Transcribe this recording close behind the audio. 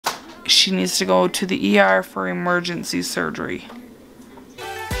she needs to go to the ER for emergency surgery.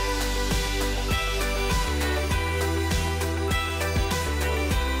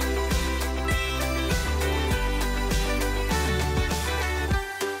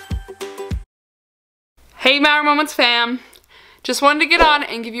 Hey Mower Moments fam! Just wanted to get on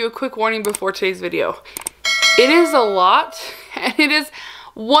and give you a quick warning before today's video. It is a lot, and it is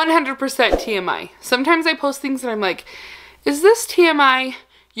 100% TMI. Sometimes I post things and I'm like, is this TMI?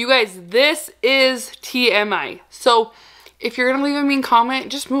 You guys, this is TMI. So if you're gonna leave a mean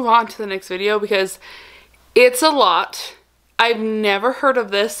comment, just move on to the next video because it's a lot. I've never heard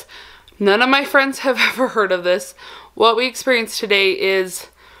of this. None of my friends have ever heard of this. What we experienced today is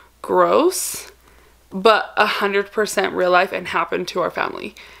gross, but 100% real life and happened to our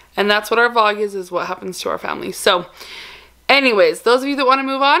family. And that's what our vlog is what happens to our family. So anyways, those of you that want to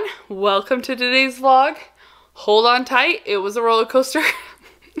move on, welcome to today's vlog. Hold on tight, it was a roller coaster.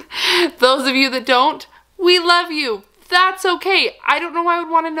 Those of you that don't, we love you. That's okay. I don't know why I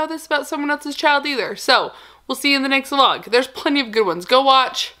would want to know this about someone else's child either. So we'll see you in the next vlog. There's plenty of good ones. Go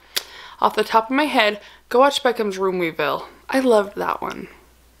watch, off the top of my head, go watch Beckham's Room Reveal. I loved that one.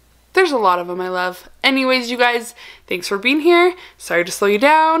 There's a lot of them I love. Anyways, you guys, thanks for being here. Sorry to slow you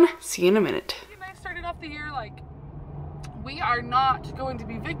down. See you in a minute. I started off the year like, we are not going to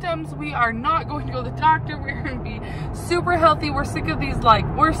be victims. We are not going to go to the doctor. We're going to be super healthy. We're sick of these like,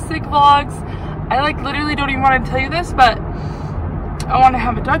 we're sick vlogs. I like literally don't even want to tell you this, but I want to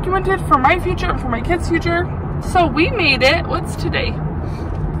have it documented for my future and for my kids' future. So we made it. What's today?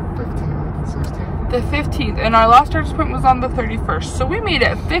 the 15th, and our last doctor's appointment was on the 31st. So we made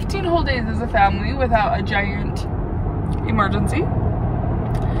it 15 whole days as a family without a giant emergency.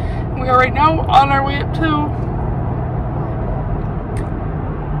 We are right now on our way up to,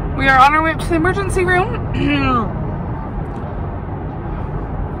 the emergency room.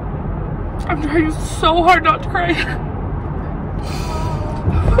 I'm trying so hard not to cry.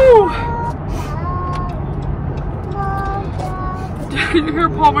 Whew. You hear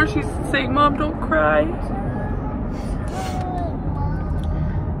Palmer, she's saying, Mom, don't cry.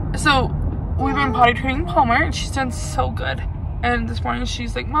 So, we've been potty training Palmer, and she's done so good. And this morning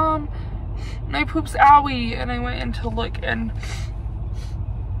she's like, Mom, my poop's owie. And I went in to look, and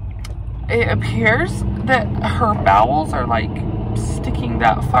it appears that her bowels are like sticking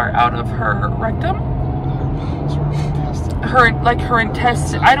that far out of her rectum. Her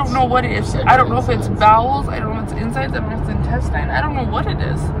intestine, I don't know what it is. I don't know if it's bowels, I don't know if it's insides, I don't know if it's intestine, I don't know what it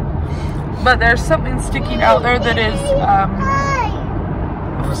is. But there's something sticking out there that is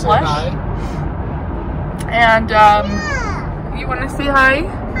flesh. And you want to say hi?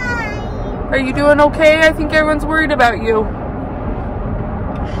 Are you doing okay? I think everyone's worried about you.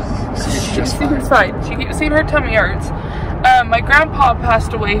 She seems fine. She keeps saying her tummy hurts. My grandpa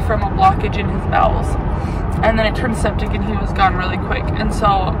passed away from a blockage in his bowels. And then it turned septic and he was gone really quick. And so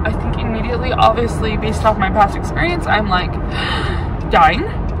I think immediately, obviously, based off my past experience, I'm like, dying.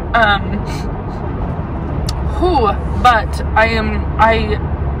 But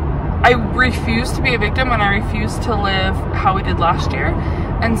I refuse to be a victim and I refuse to live how we did last year.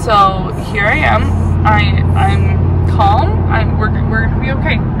 And so here I am. I'm calm. We're gonna be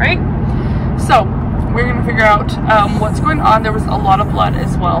okay, right? So we're gonna figure out what's going on. There was a lot of blood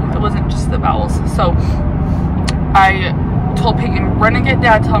as well. It wasn't just the bowels. So I told Peyton, run and get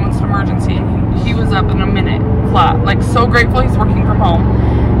Dad, tell him it's an emergency. And he was up in a minute flat. Like, so grateful he's working from home.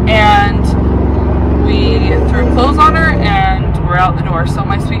 And we threw clothes on her and we're out the door. So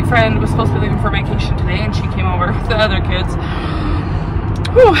my sweet friend was supposed to be leaving for vacation today and she came over with the other kids.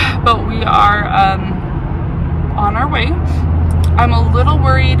 Whew. But we are on our way. I'm a little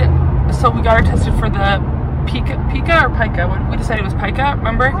worried. So we got her tested for the Pica or Pica? We decided it was Pica,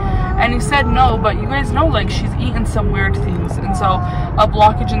 remember? And he said no, but you guys know, like, she's eaten some weird things, and so a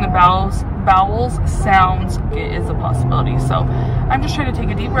blockage in the bowels sounds it is a possibility. So I'm just trying to take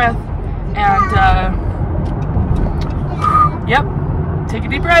a deep breath and yep, take a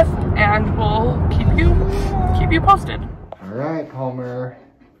deep breath and we'll keep you posted. All right, Palmer,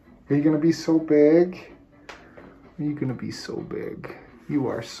 are you gonna be so big? Are you gonna be so big? You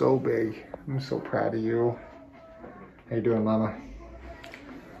are so big. I'm so proud of you. How you doing, Mama?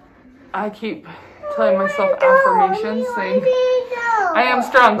 I keep telling myself affirmations saying, I am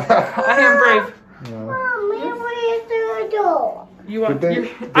strong, I am brave. Yeah.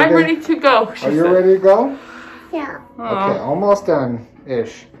 I'm ready to go. Are you ready to go? Yeah. Okay, almost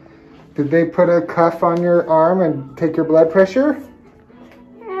done-ish. Did they put a cuff on your arm and take your blood pressure?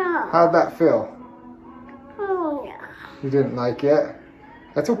 Yeah. How'd that feel? Oh, yeah. You didn't like it?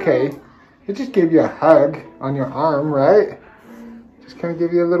 That's okay. It just gave you a hug on your arm, right? Just gonna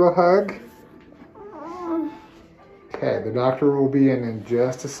give you a little hug. Okay, the doctor will be in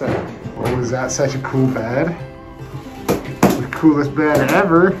just a second. Oh, is that such a cool bed? The coolest bed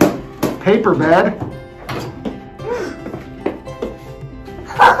ever. Paper bed.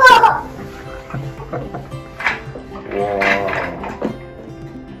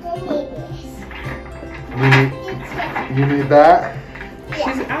 You need that?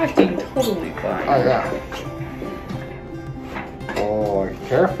 She's acting totally fine. Oh, yeah. Oh,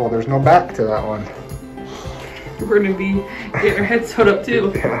 careful. There's no back to that one. We're going to be getting our head sewed up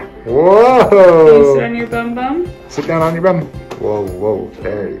too. Yeah. Can you Whoa! sit on your bum bum? Sit down on your bum. Whoa, whoa.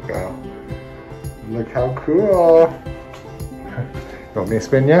 There you go. Look how cool. You want me to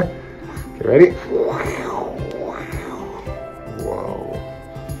spin you? Okay, ready? Whoa.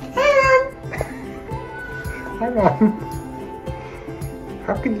 Hang on.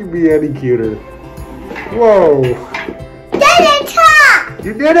 How could you be any cuter? Whoa.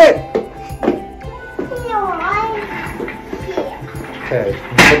 You did it! Okay, you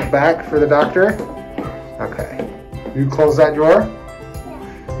put it back for the doctor? Okay. You close that drawer?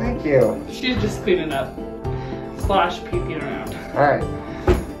 Thank you. She's just cleaning up. / peeking around. Alright.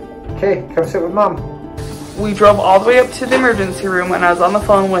 Okay, come sit with Mom. We drove all the way up to the emergency room and I was on the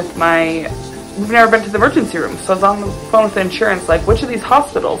phone with we've never been to the emergency room, so I was on the phone with the insurance, like, which of these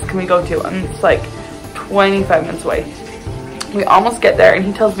hospitals can we go to? And it's like 25 minutes away. We almost get there and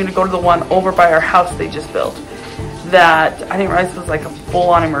he tells me to go to the one over by our house they just built that I didn't realize was like a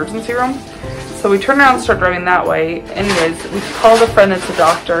full-on emergency room. So we turned around and started driving that way. Anyways, we called a friend that's a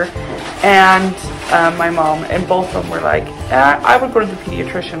doctor and my mom, and both of them were like, I would go to the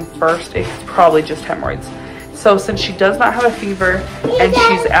pediatrician first. It's probably just hemorrhoids. So since she does not have a fever and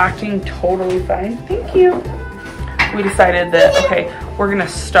she's acting totally fine, thank you, we decided that, okay, we're gonna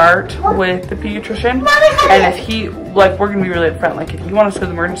start with the pediatrician, and if he, like, we're gonna be really upfront, like, if you want us to go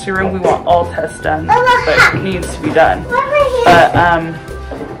to the emergency room, we want all tests done that needs to be done. But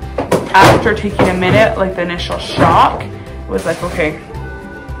after taking a minute, like the initial shock, it was like, okay,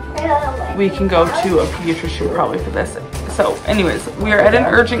 we can go to a pediatrician probably for this. So anyways, we are at an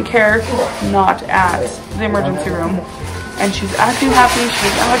urgent care, not at the emergency room, and she's acting happy, she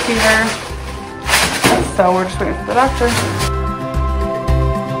doesn't have a fever, so we're just waiting for the doctor.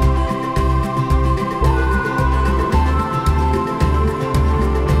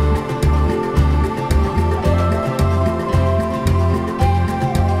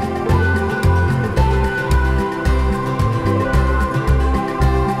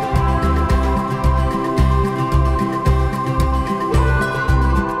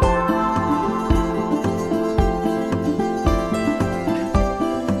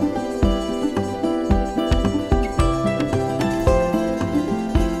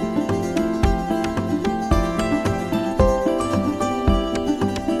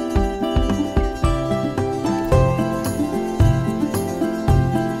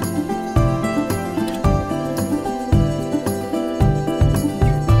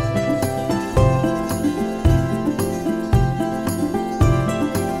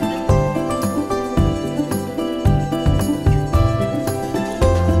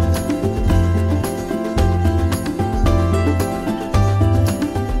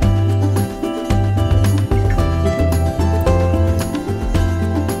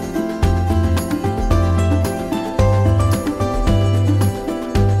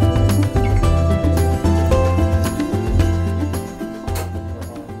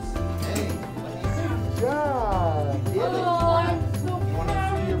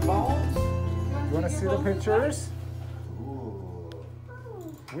 Pictures. Ooh.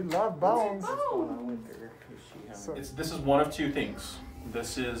 We love bones. This is one of two things.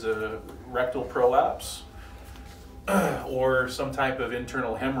 This is a rectal prolapse or some type of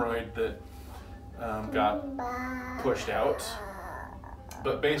internal hemorrhoid that got pushed out.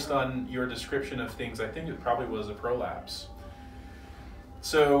 But based on your description of things, I think it probably was a prolapse.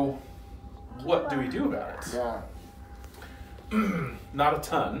 So what do we do about it? Yeah. Not a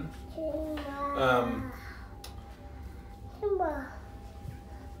ton.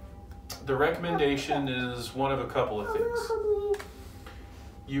 The recommendation is one of a couple of things.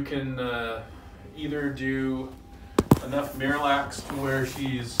 You can either do enough Miralax to where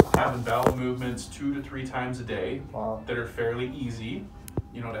she's having bowel movements 2 to 3 times a day. Wow. That are fairly easy,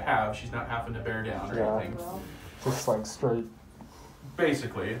 you know, to have. She's not having to bear down or anything. Just like straight.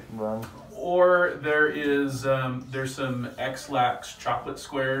 Basically. Run. Or there is there's some X-Lax chocolate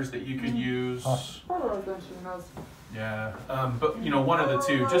squares that you can use. Yeah, but you know, one of the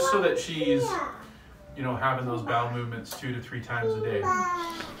two, just so that she's, you know, having those bowel movements 2 to 3 times a day.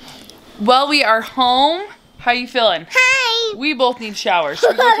 Well, we are home. How you feeling? Hi. We both need showers.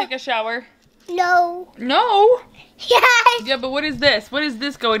 Should we go take a shower? No. No. Yes. Yeah, but what is this? What is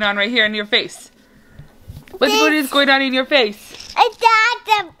this going on right here in your face? What is going on in your face? It's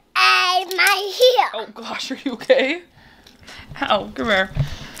not my heel. Oh gosh, are you okay? Ow, come here.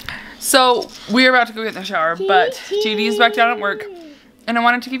 So, we're about to go get in the shower, but JD is back down at work. And I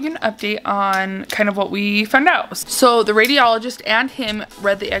wanted to give you an update on kind of what we found out. So the radiologist and him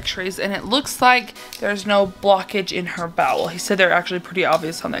read the x-rays and it looks like there's no blockage in her bowel. He said they're actually pretty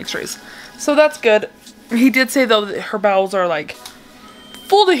obvious on the x-rays. So that's good. He did say though that her bowels are like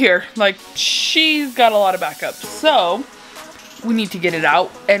full to here. Like she's got a lot of backup. So we need to get it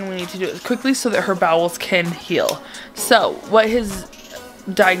out and we need to do it quickly so that her bowels can heal. So what his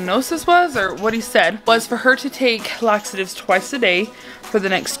diagnosis was, or what he said, was for her to take laxatives twice a day for the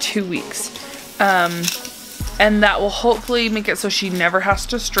next 2 weeks. And that will hopefully make it so she never has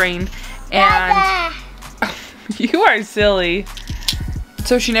to strain. And you are silly.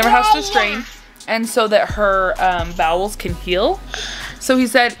 So she never has to strain and so that her bowels can heal. So he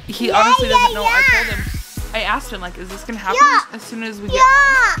said he honestly doesn't know. I told him, I asked him like, is this gonna happen as soon as we get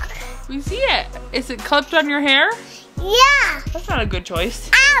home? We see it. Is it clipped on your hair? Yeah. That's not a good choice.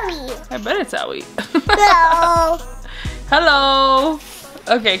 Owie. I bet it's owie. Hello. Hello.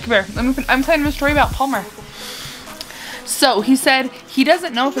 Okay, come here. I'm telling him a story about Palmer. So he said he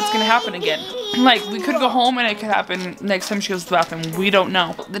doesn't know if it's gonna happen again. Like we could go home and it could happen next time she goes to the bathroom. We don't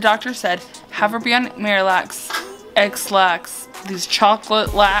know. The doctor said have her be on Miralax, X-Lax, these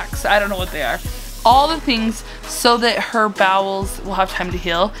chocolate lax. I don't know what they are. All the things so that her bowels will have time to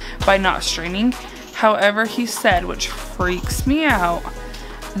heal by not straining. However, he said, which freaks me out,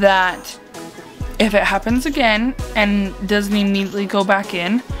 that if it happens again and doesn't immediately go back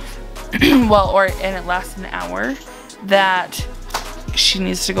in, and it lasts an hour, that she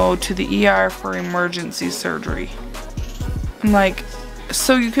needs to go to the ER for emergency surgery. I'm like,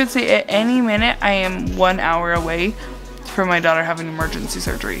 so you could say at any minute I am 1 hour away from my daughter having emergency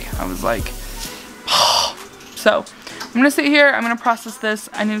surgery. I was like, so I'm gonna sit here, I'm gonna process this.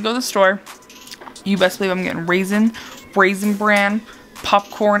 I need to go to the store. You best believe I'm getting raisin bran,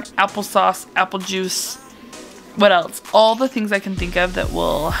 popcorn, applesauce, apple juice, what else? All the things I can think of that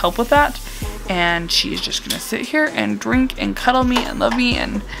will help with that. And she's just gonna sit here and drink and cuddle me and love me.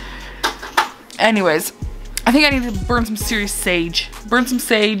 And anyways, I think I need to burn some serious sage. Burn some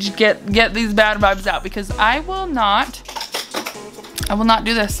sage, get these bad vibes out, because I will not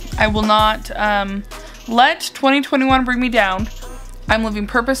do this. I will not let 2021 bring me down. I'm living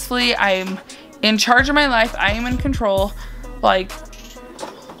purposefully. I'm in charge of my life. I am in control. Like,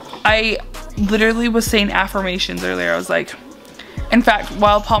 I literally was saying affirmations earlier. I was like, in fact,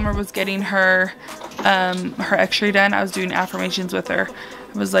 while Palmer was getting her x-ray done, I was doing affirmations with her.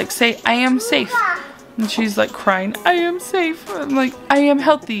 I was like, say, I am safe. And she's like crying, I am safe. I'm like, I am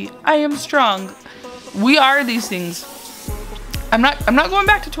healthy. I am strong. We are these things. I'm not going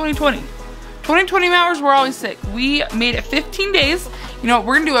back to 2020. 2020 Mowers were always sick. We made it 15 days. You know what,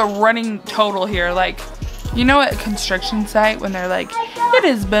 we're gonna do a running total here. Like, you know, at a construction site when they're like, it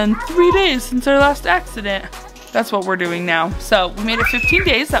has been 3 days since our last accident. That's what we're doing now. So we made it 15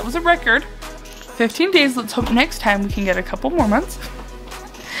 days. That was a record. 15 days. Let's hope next time we can get a couple more months.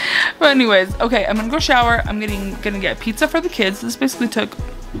 But anyways, okay, I'm gonna go shower. I'm gonna get pizza for the kids. This basically took,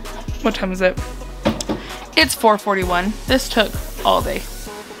 what time is it? It's 4:41. This took all day.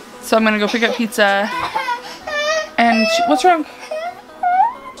 So I'm gonna go pick up pizza. And what's wrong?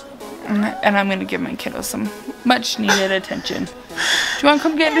 And I'm gonna give my kiddo some much needed attention. Do you wanna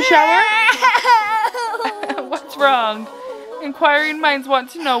come get in the shower? What's wrong? Inquiring minds want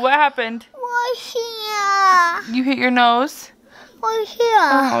to know what happened. What's here? You hit your nose? What's here?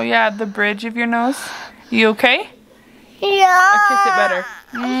 Oh yeah, the bridge of your nose. You okay? Yeah. Kiss it better.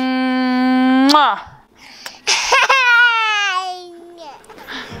 Mwah.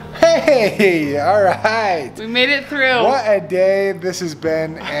 Hey, all right. We made it through. What a day this has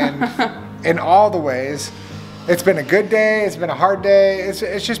been, and in all the ways. It's been a good day, it's been a hard day.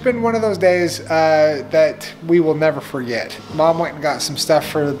 It's just been one of those days that we will never forget. Mom went and got some stuff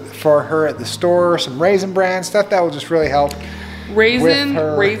for her at the store, some Raisin Bran, stuff that will just really help. Raisin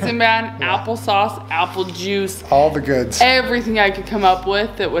Bran, applesauce, apple juice. All the goods. Everything I could come up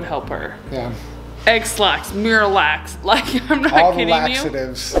with that would help her. Yeah. X-Lax, Miralax, like I'm not all kidding the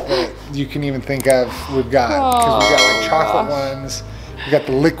laxatives that you can even think of, we've got. Because we've got like chocolate ones, we got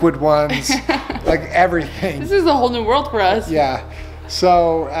the liquid ones, like everything. This is a whole new world for us. Yeah.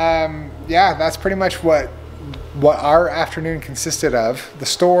 So yeah, that's pretty much what our afternoon consisted of. The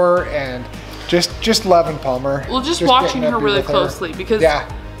store and just loving Palmer. Well, just watching her really closely because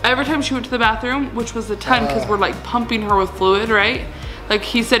every time she went to the bathroom, which was a ton because we're like pumping her with fluid, right? Like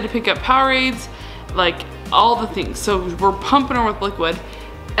he said to pick up Powerades, like all the things. So we're pumping her with liquid.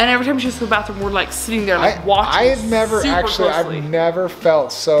 And every time she goes to the bathroom, we're like sitting there like watching. I've never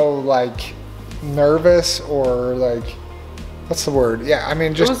felt so like nervous or like, what's the word? Yeah, I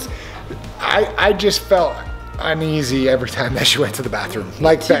mean, just, I just felt uneasy every time that she went to the bathroom.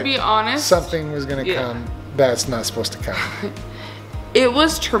 Like to be honest, something was gonna come that's not supposed to come. It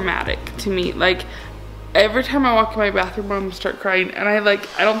was traumatic to me. Like every time I walk in my bathroom, I'm gonna start crying. And I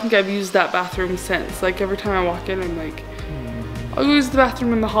don't think I've used that bathroom since. Like every time I walk in, I'm like, I'll use the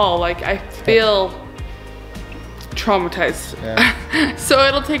bathroom in the hall. Like I feel traumatized. Yeah. So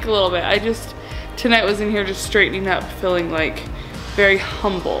it'll take a little bit. Tonight was in here just straightening up, feeling like very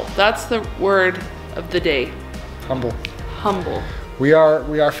humble. That's the word of the day. Humble. Humble. We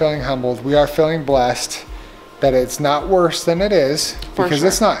are feeling humbled. We are feeling blessed that it's not worse than it is, because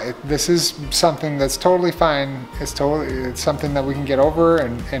it's not. This is something that's totally fine. It's something that we can get over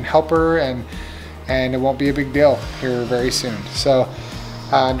and help her, and it won't be a big deal here very soon. So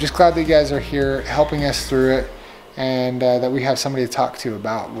I'm just glad that you guys are here helping us through it, and that we have somebody to talk to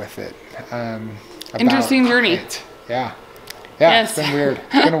about with it. Interesting journey. Yeah. Yes. It's been weird.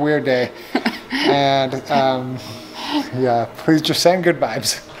 It's been a weird day. And yeah, please just send good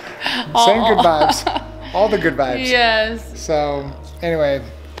vibes. Send good vibes. All the good vibes. Yes. So anyway,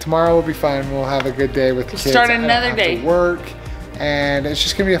 tomorrow will be fun. We'll have a good day with the kids. Start another day. To work, and it's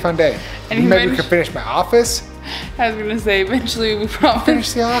just gonna be a fun day. And maybe we can finish my office. I was gonna say, eventually we probably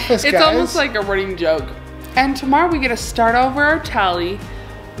finish the office, guys. It's almost like a running joke. And tomorrow we get to start over our tally.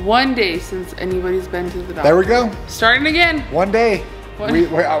 1 day since anybody's been to the doctor. There we go. Starting again. 1 day.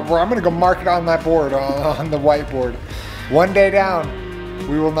 I'm gonna go mark it on that board, on the whiteboard. 1 day down.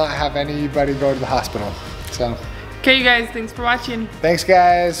 We will not have anybody go to the hospital. So. Okay, you guys. Thanks for watching. Thanks,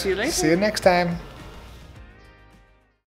 guys. See you later. See you next time.